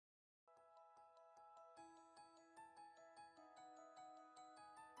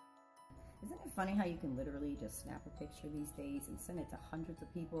Isn't it funny how you can literally just snap a picture these days and send it to hundreds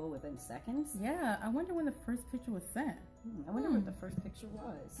of people within seconds? Yeah, I wonder when the first picture was sent. I wonder what the first picture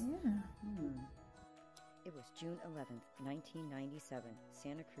was. Yeah. It was June 11th, 1997,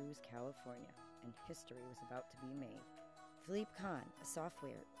 Santa Cruz, California, and history was about to be made. Philippe Kahn, a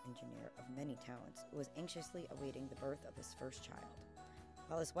software engineer of many talents, was anxiously awaiting the birth of his first child.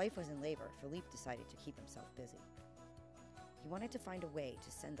 While his wife was in labor, Philippe decided to keep himself busy. He wanted to find a way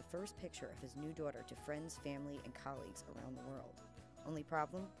to send the first picture of his new daughter to friends, family, and colleagues around the world. Only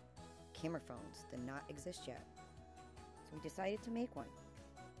problem? Camera phones did not exist yet. So he decided to make one.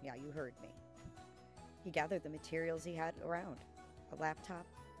 Yeah, you heard me. He gathered the materials he had around: a laptop,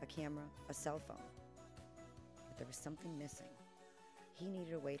 a camera, a cell phone. But there was something missing. He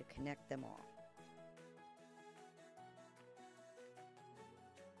needed a way to connect them all.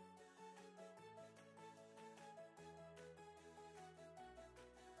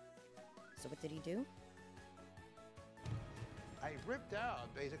 So what did he do? I ripped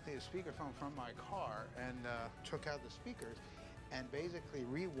out basically a speakerphone from my car and took out the speakers and basically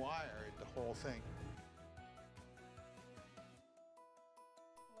rewired the whole thing.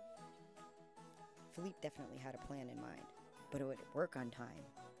 Philippe definitely had a plan in mind, but would it work on time?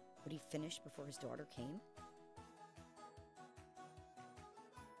 Would he finish before his daughter came?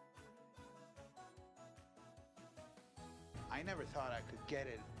 I never thought I could get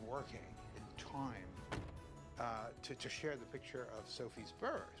it working in time to share the picture of Sophie's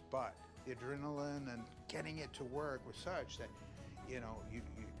birth, but the adrenaline and getting it to work was such that, you know,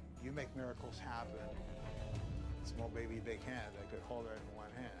 you make miracles happen. Small baby, big hand, I could hold her in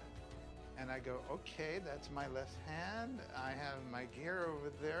one hand. And I go, okay, that's my left hand. I have my gear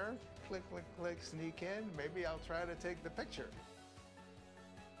over there. Click, click, click, sneak in. Maybe I'll try to take the picture.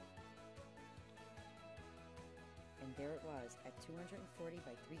 And there it was, at 240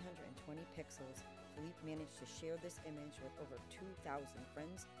 by 320 pixels, Philippe managed to share this image with over 2,000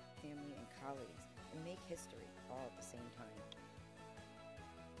 friends, family, and colleagues, and make history all at the same time.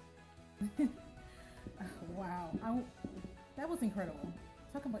 Wow, that was incredible.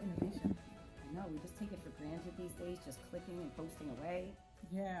 Talk about innovation. I know, we just take it for granted these days, just clicking and posting away.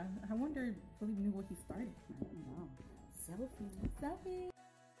 Yeah, I wonder if Philippe knew where he started. I don't know. Selfie. Selfie.